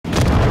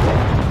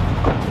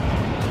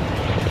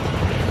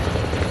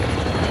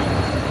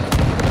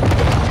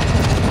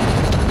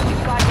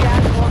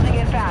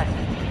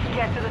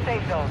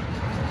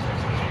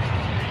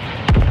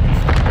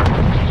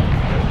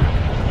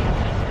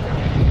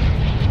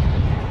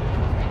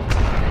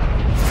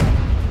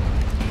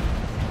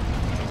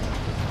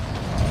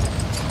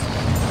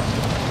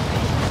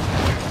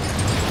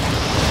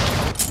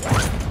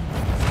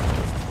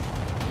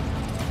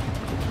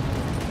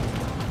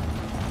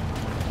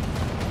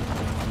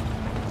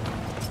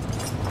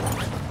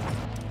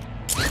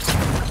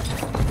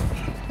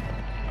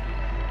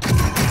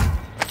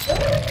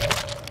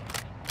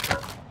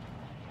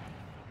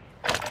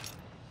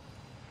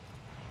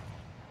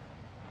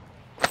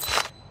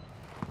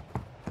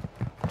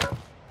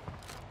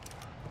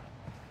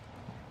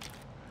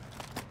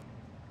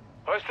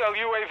Hostile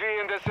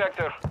UAV in this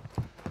sector.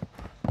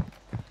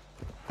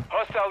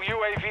 Hostile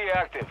UAV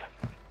active.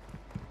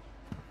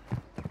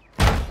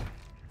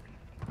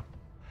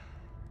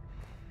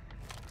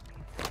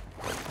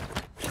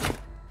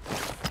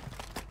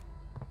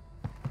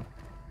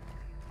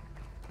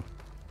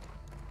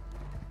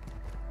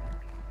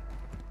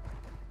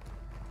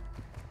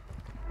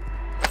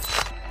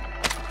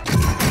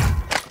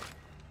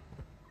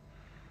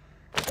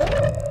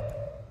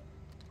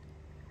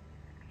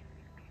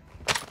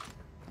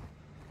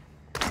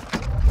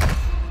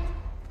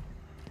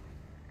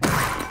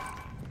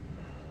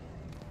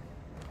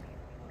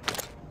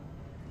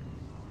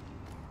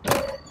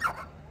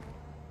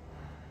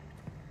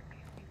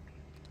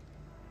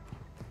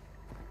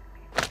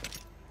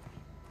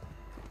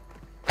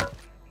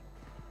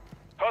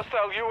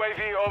 Hostile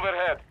UAV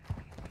overhead.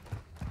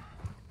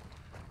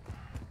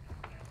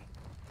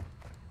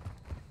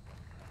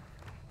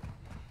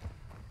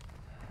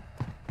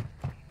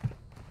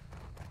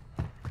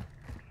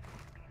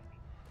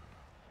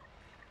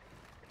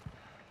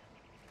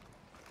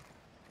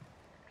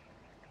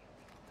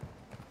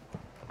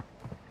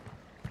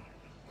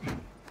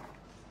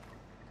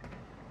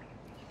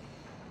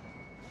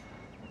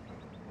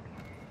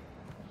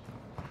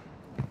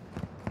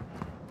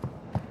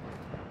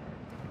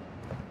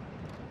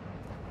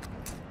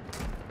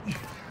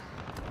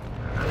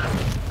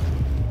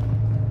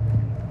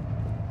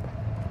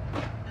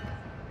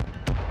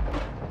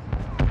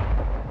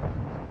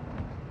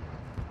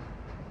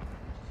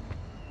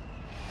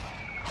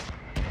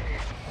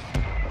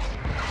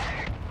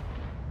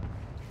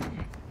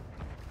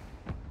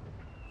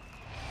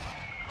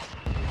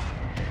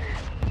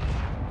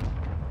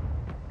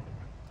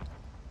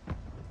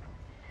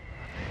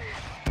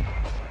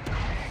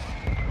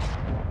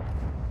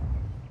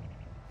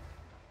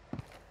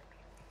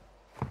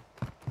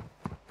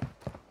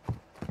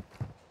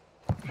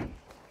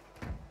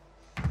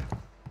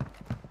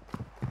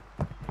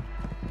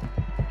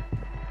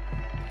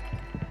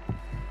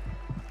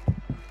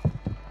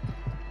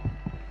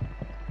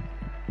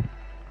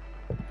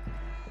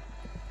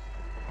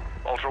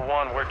 Ultra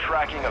One, we're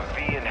tracking a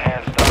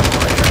V-enhanced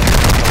operator.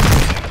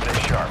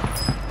 Stay sharp.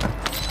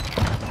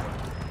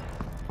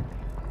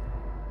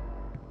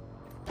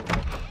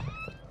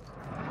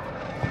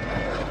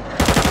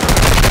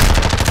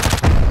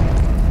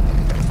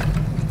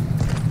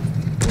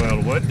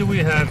 Well, what do we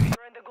have?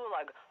 You're in the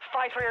Gulag.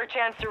 Fight for your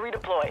chance to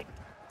redeploy.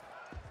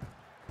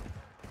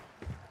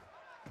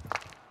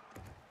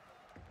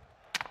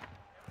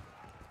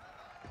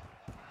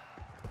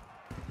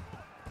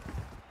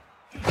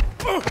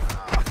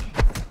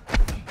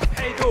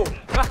 Hey du,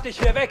 mach dich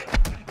hier weg!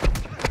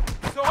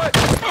 Zurück!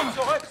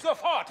 Zurück,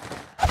 sofort!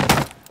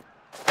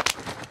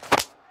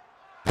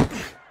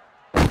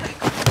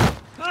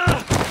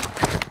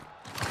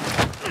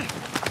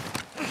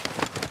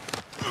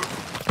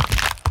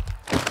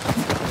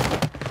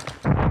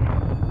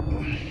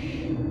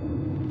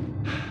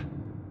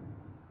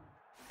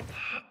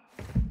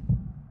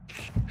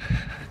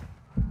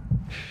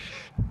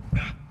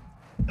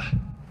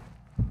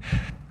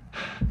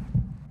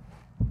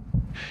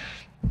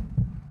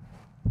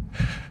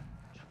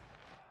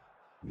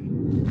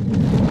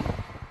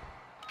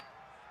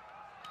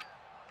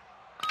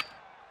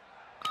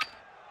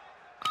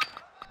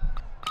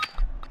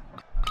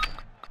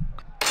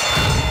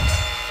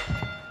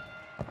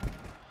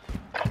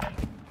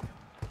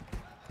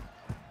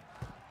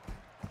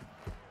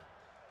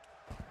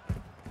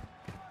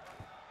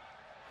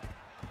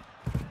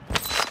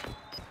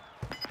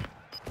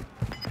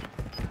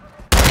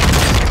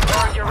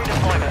 Your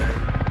redeployment.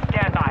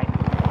 Stand by.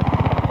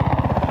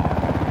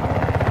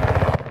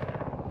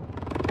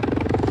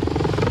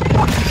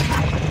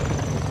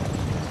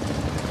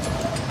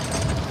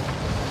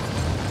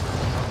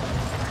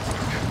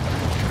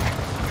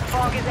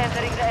 Fog is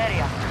entering the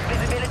area.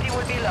 Visibility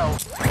will be low.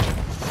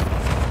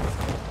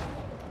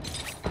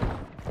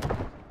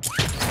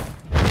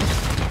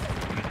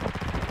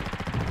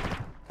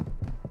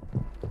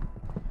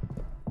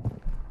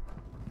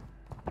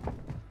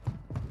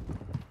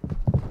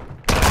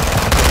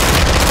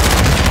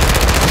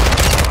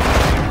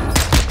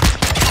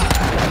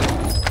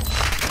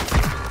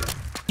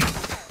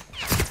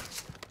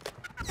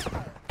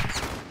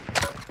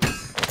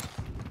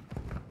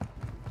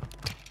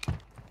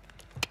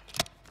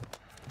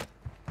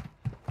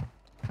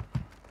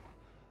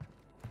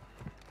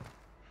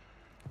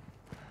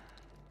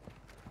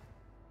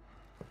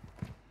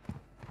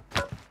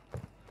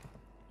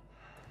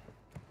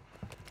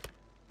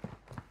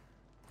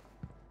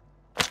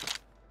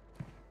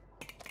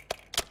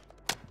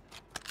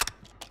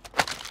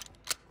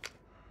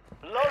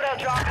 Loadout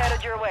drop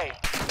headed your way.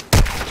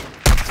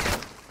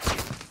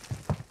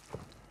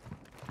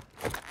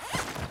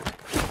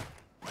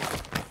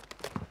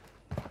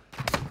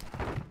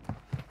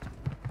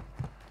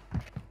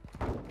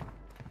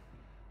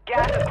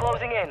 Gas is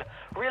closing in.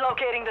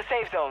 Relocating the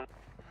safe zone.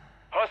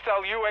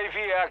 Hostile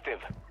UAV active.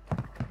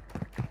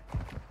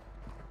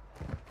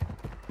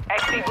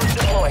 XP boost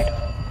deployed.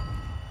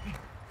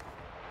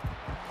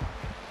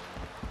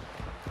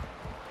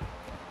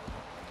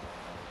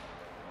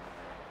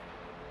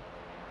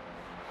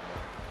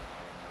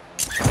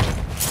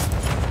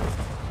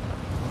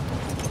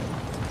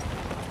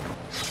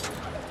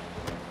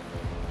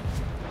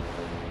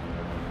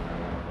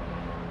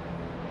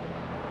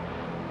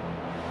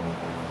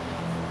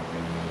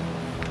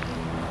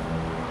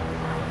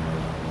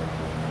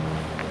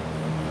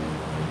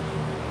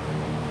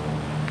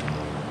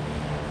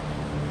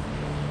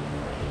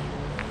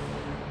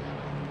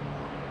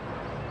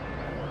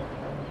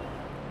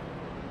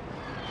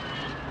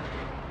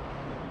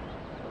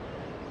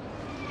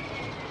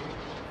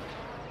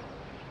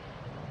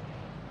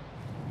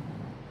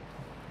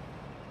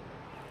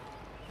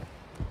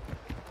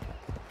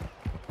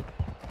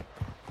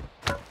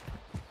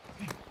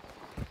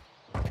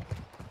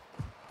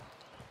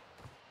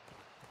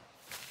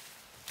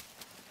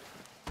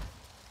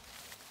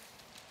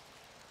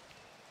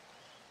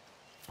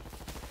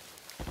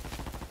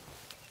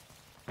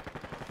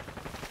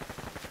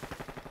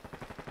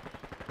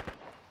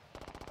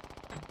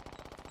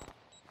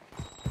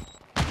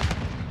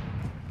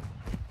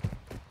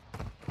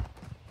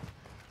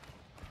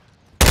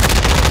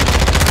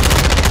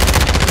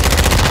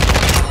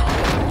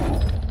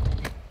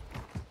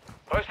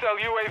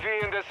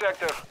 this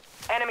sector.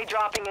 Enemy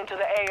dropping into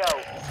the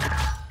AO.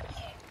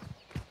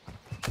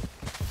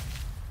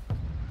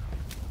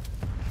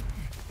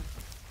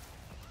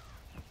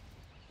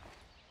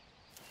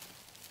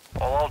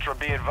 All Ultra,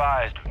 be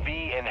advised.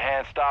 V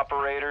enhanced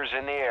operators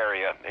in the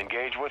area.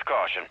 Engage with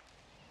caution.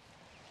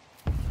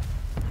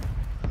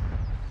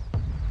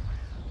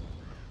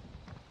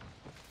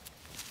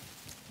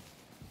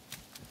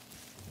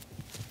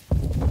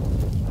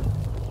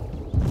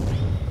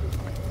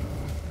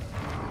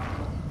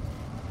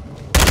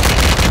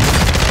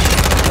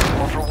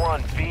 Ultra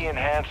One, V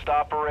enhanced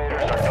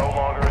operators are no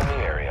longer in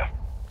the area.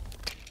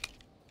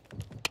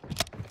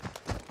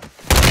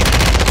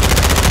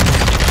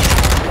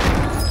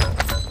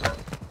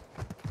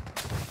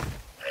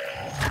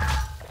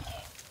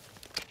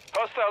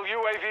 Hostile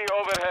UAV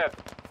overhead.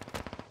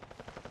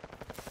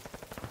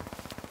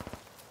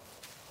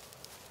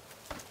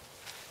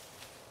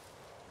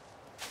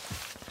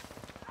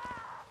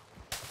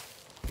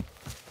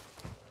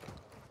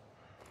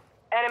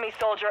 Enemy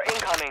soldier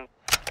incoming.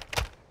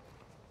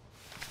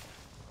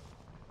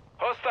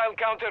 Hostile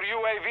counter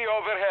UAV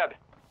overhead.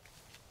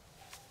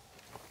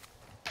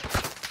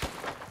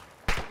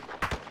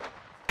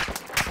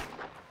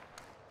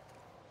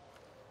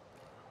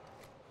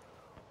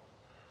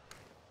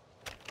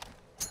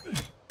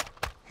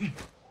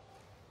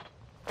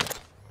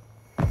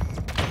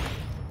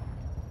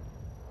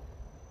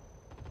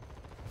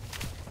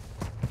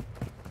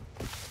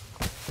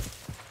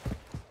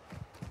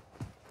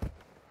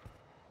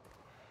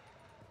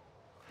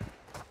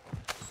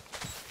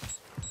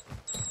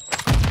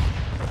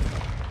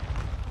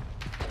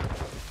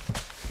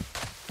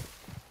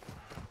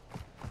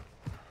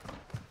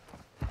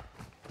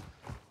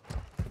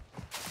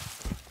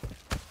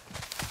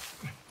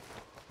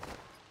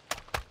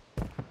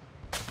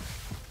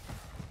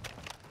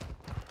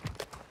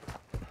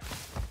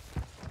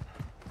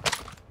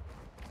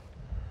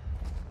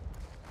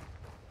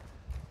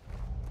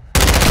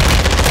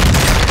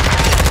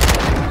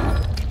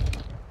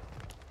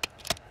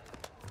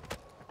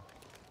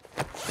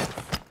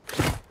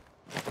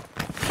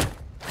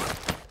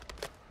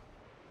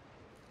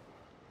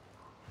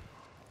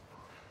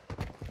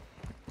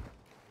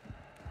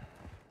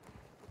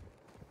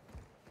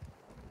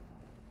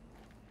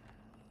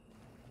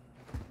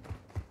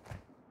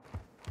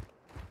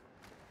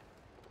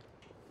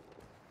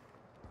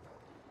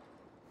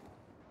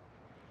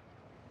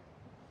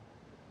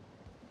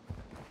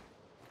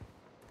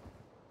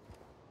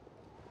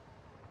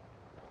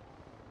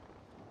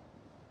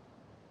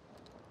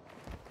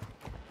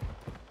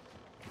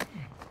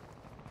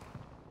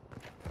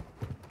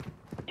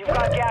 You've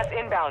got gas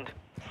inbound.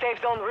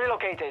 Safe zone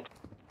relocated.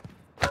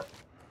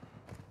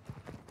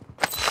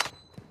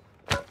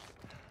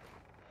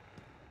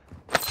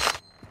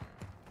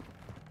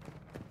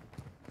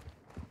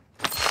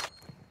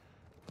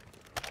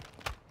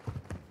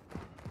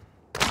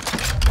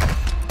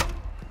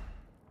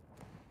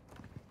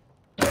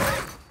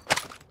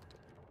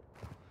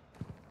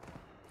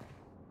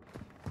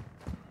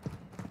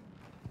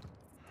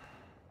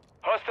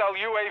 Hostile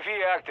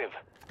UAV active.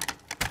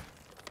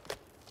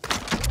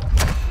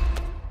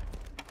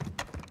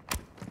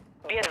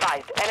 Be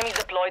advised, enemies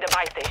deployed a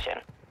buy station.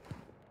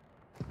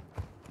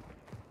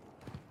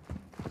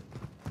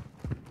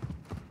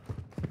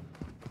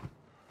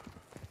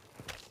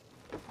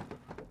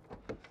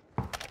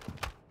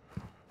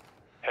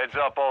 Heads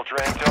up, Ultra.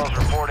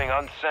 Intel's reporting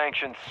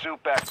unsanctioned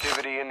soup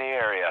activity in the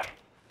area.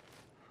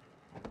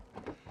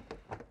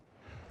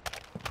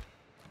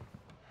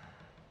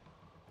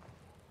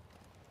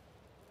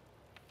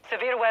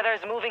 Severe weather is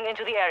moving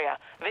into the area.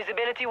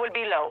 Visibility will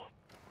be low.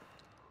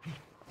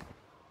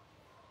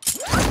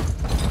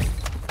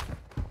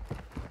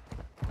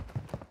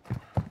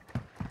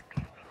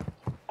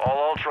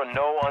 All Ultra,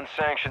 no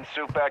unsanctioned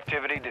soup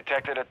activity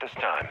detected at this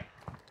time.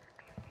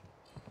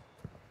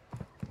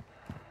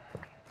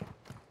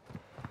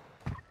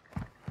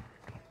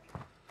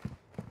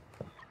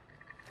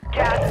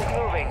 Gas is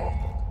moving.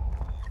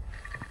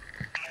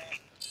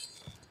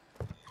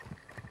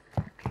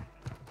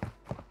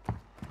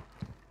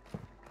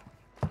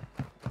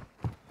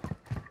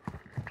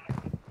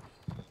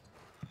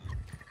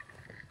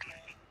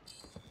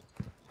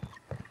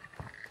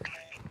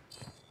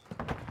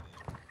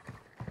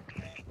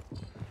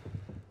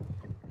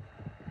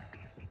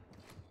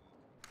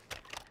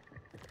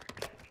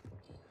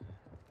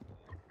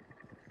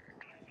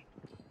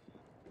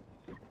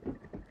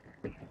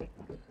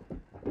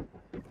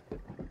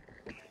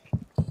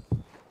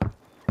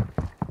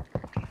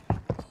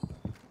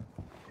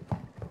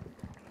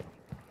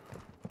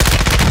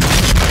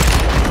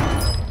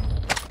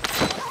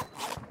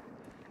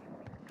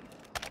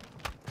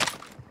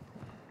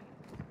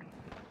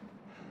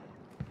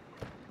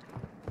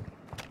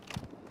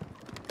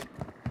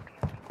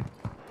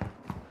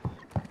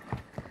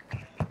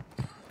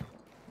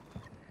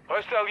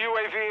 Hostile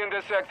UAV in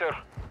this sector.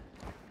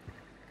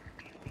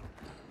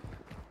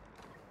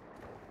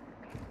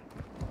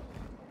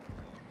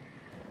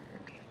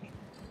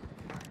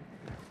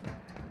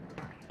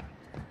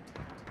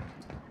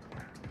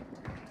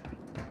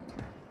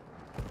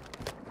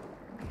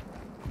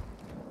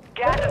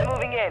 Gas is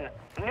moving in.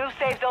 New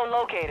safe zone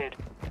located.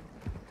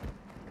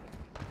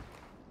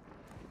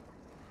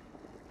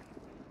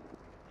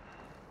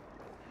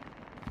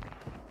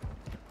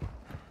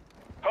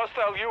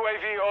 Hostile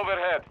UAV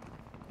overhead.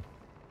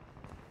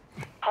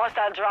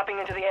 Hostile dropping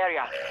into the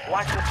area.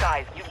 Watch the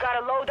skies. You've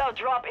got a loadout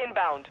drop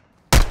inbound.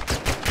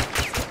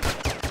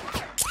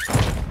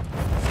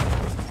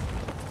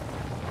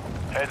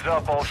 Heads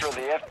up, Ultra.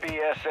 The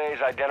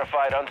FBSA's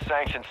identified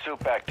unsanctioned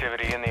soup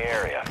activity in the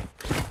area.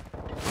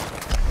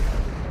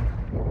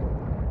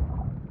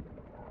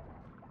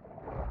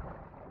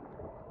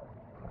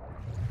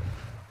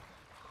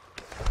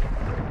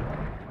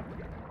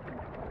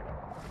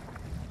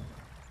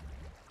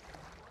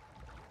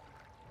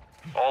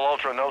 All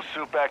Ultra, no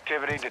soup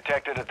activity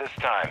detected at this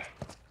time.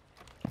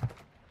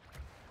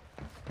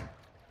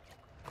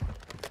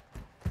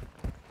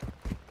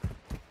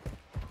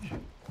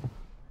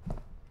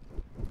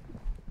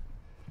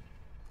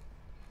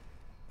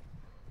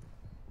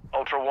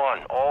 Ultra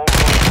One, all roads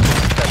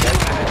have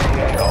exited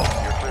the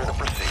AO. You're clear to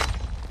proceed.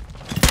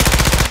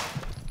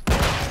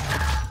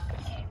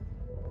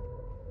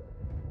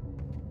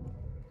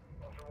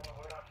 Ultra One,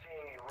 we're not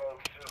seeing any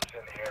rogue soups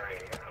in the area.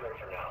 You're clear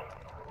for now.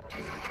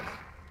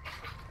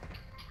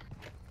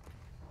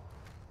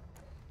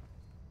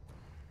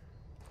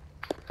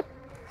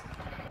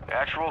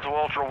 Actual to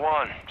Ultra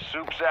One,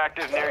 soups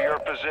active near your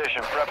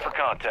position. Prep for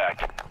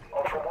contact.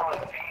 Ultra One,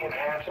 the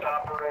enhanced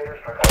operators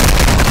are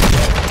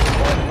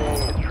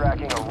is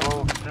tracking a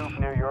rogue soup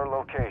near your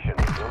location.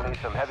 You'll need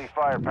some heavy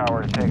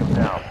firepower to take them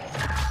down.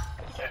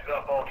 Heads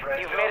up, Ultra.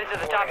 You've made it to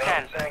the top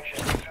 10.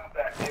 Sanctioned soup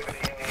activity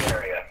in the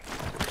area.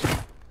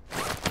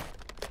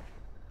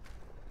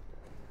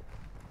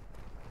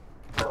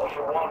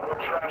 Ultra One,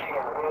 we're tracking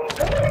a rogue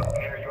soup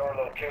near your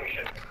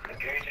location.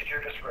 Engage at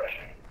your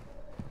discretion.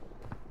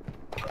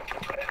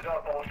 Heads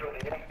up, Ultra.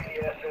 The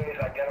FBSA's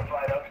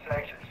identified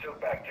unsanctioned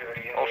soup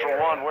activity in the area. Ultra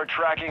One, we're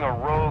tracking a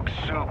rogue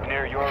soup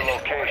near your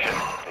location.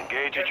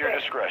 Engage at your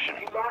discretion.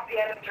 You lost the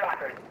enemy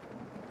tracker.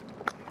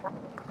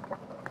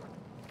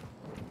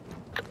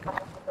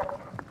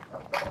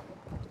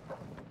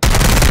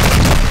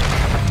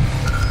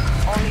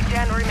 Only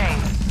 10 remain.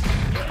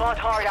 You fought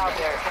hard out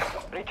there.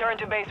 Return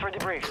to base for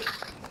debrief.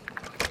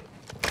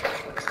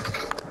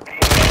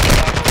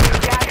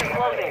 Gas is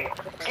closing.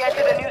 Get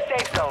to the new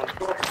safe zone.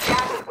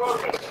 Gas